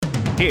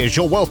Here's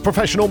your Wealth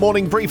Professional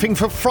morning briefing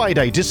for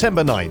Friday,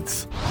 December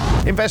 9th.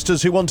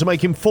 Investors who want to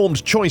make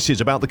informed choices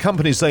about the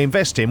companies they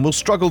invest in will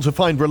struggle to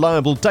find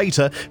reliable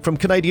data from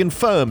Canadian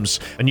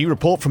firms. A new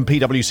report from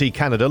PwC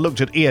Canada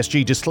looked at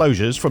ESG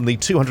disclosures from the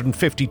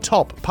 250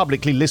 top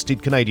publicly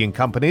listed Canadian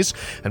companies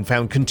and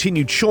found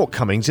continued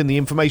shortcomings in the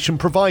information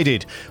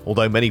provided.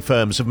 Although many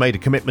firms have made a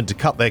commitment to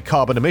cut their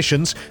carbon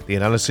emissions, the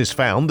analysis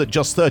found that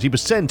just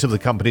 30% of the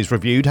companies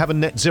reviewed have a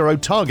net zero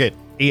target.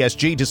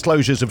 ESG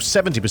disclosures of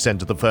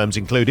 70% of the firms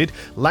included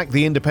lack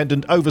the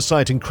independent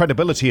oversight and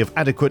credibility of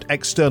adequate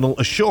external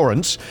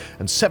assurance,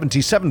 and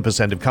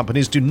 77% of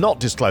companies do not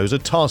disclose a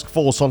Task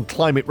Force on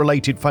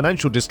Climate-Related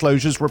Financial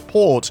Disclosures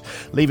report,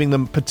 leaving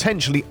them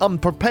potentially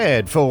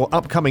unprepared for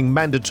upcoming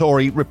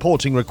mandatory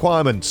reporting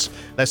requirements.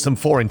 Less than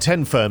 4 in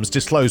 10 firms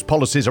disclose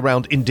policies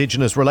around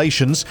Indigenous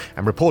relations,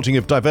 and reporting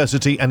of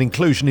diversity and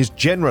inclusion is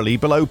generally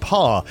below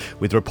par,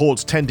 with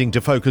reports tending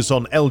to focus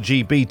on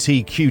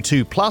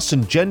LGBTQ2+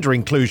 and gender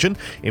inclusion.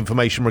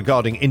 Information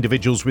regarding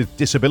individuals with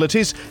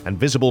disabilities and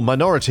visible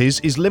minorities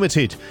is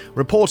limited.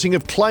 Reporting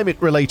of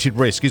climate-related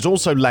risk is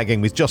also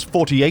lagging, with just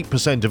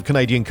 48% of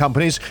Canadian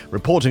companies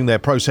reporting their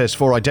process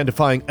for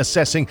identifying,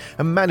 assessing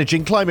and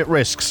managing climate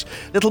risks.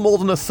 Little more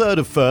than a third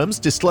of firms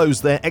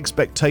disclose their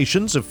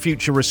expectations of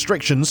future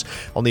restrictions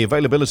on the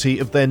availability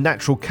of their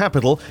natural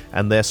capital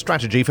and their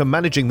strategy for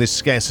managing this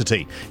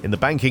scarcity. In the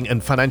banking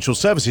and financial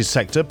services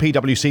sector,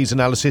 PwC's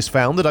analysis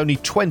found that only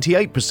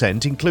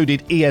 28%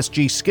 included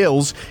ESG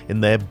skills in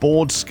their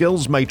board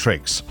skills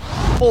matrix.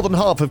 More than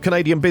half of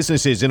Canadian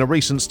businesses in a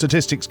recent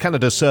Statistics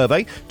Canada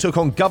survey took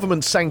on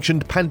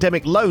government-sanctioned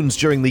pandemic loans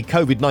during the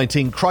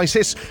COVID-19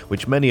 crisis,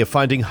 which many are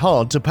finding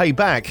hard to pay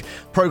back.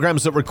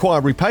 Programs that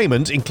require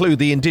repayment include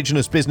the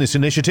Indigenous Business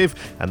Initiative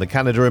and the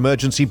Canada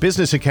Emergency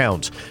Business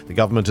Account. The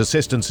government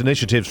assistance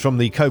initiatives from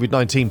the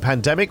COVID-19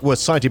 pandemic were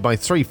cited by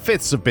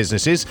 3/5 of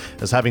businesses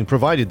as having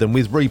provided them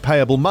with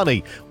repayable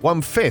money.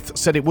 1/5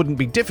 said it wouldn't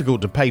be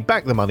difficult to pay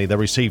back the money they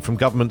received from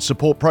government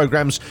support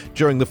programs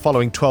during the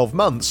following 12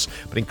 months.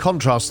 But in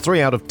contrast,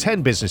 3 out of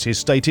 10 businesses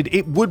stated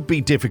it would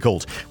be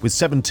difficult, with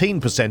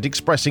 17%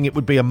 expressing it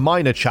would be a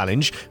minor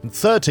challenge and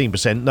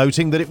 13%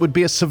 noting that it would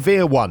be a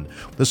severe one.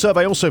 The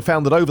survey also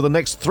found that over the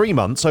next 3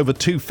 months, over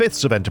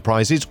 2/5 of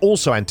enterprises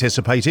also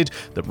anticipated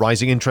that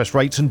rising interest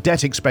rates and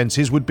debt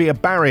expenses would be a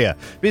barrier.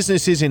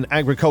 Businesses in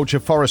agriculture,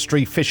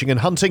 forestry, fishing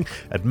and hunting,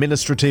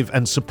 administrative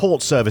and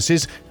support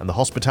services, and the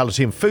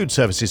hospitality and food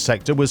services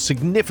sector were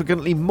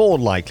significantly more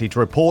likely to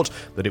report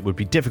that it would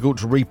be difficult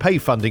to repay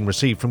funding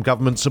received from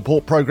government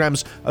support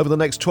programs over the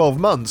next 12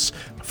 months.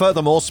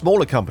 Furthermore,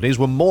 smaller companies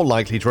were more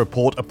likely to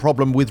report a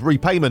problem with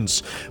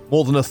repayments.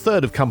 More than a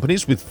third of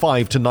companies with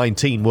 5 to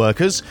 19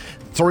 workers,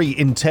 3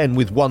 in 10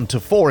 with 1 to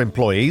 4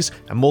 employees,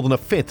 and more than a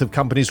fifth of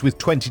companies with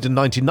 20 to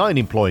 99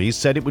 employees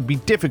said it would be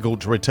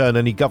difficult to return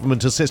any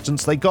government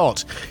assistance they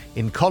got.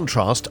 In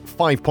contrast,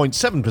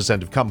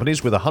 5.7% of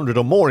companies with 100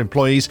 or more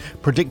employees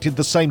predicted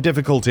the same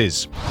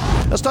difficulties.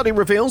 A study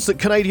reveals that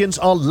Canadians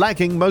are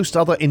lagging most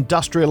other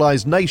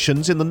industrialised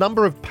nations in the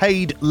number of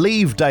paid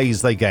leave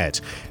days they get.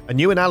 A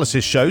new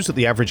analysis shows that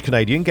the average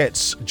Canadian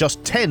gets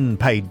just 10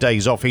 paid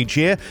days off each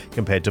year,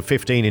 compared to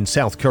 15 in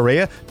South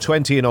Korea,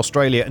 20 in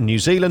Australia and New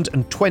Zealand,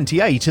 and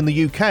 28 in the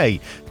UK.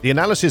 The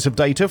analysis of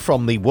data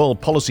from the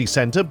World Policy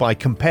Centre by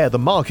Compare the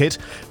Market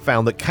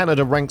found that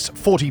Canada ranks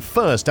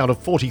 41st out of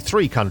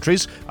 43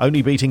 countries,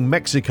 only beating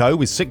Mexico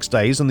with 6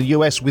 days and the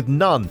US with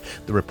none.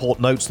 The report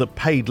notes that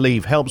paid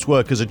leave helps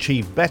workers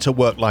achieve better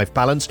work-life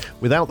balance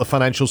without the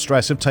financial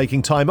stress of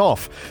taking time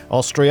off.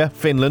 Austria,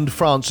 Finland,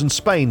 France and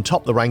Spain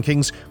top the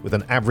rankings with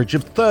an average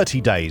of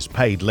 30 days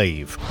paid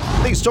leave.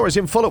 These stories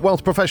in full at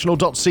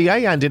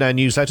WealthProfessional.ca and in our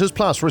newsletters.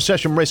 Plus,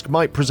 recession risk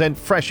might present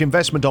fresh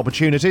investment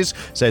opportunities,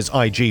 says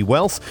IG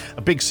Wealth.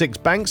 A Big Six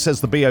bank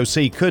says the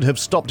BOC could have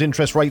stopped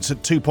interest rates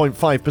at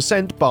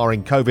 2.5%,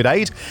 barring COVID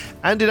aid.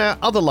 And in our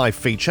other life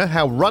feature,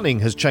 how running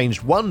has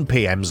changed one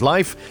PM's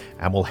life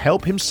and will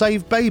help him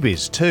save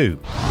babies too.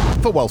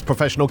 For Wealth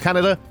Professional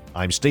Canada,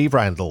 I'm Steve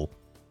Randall.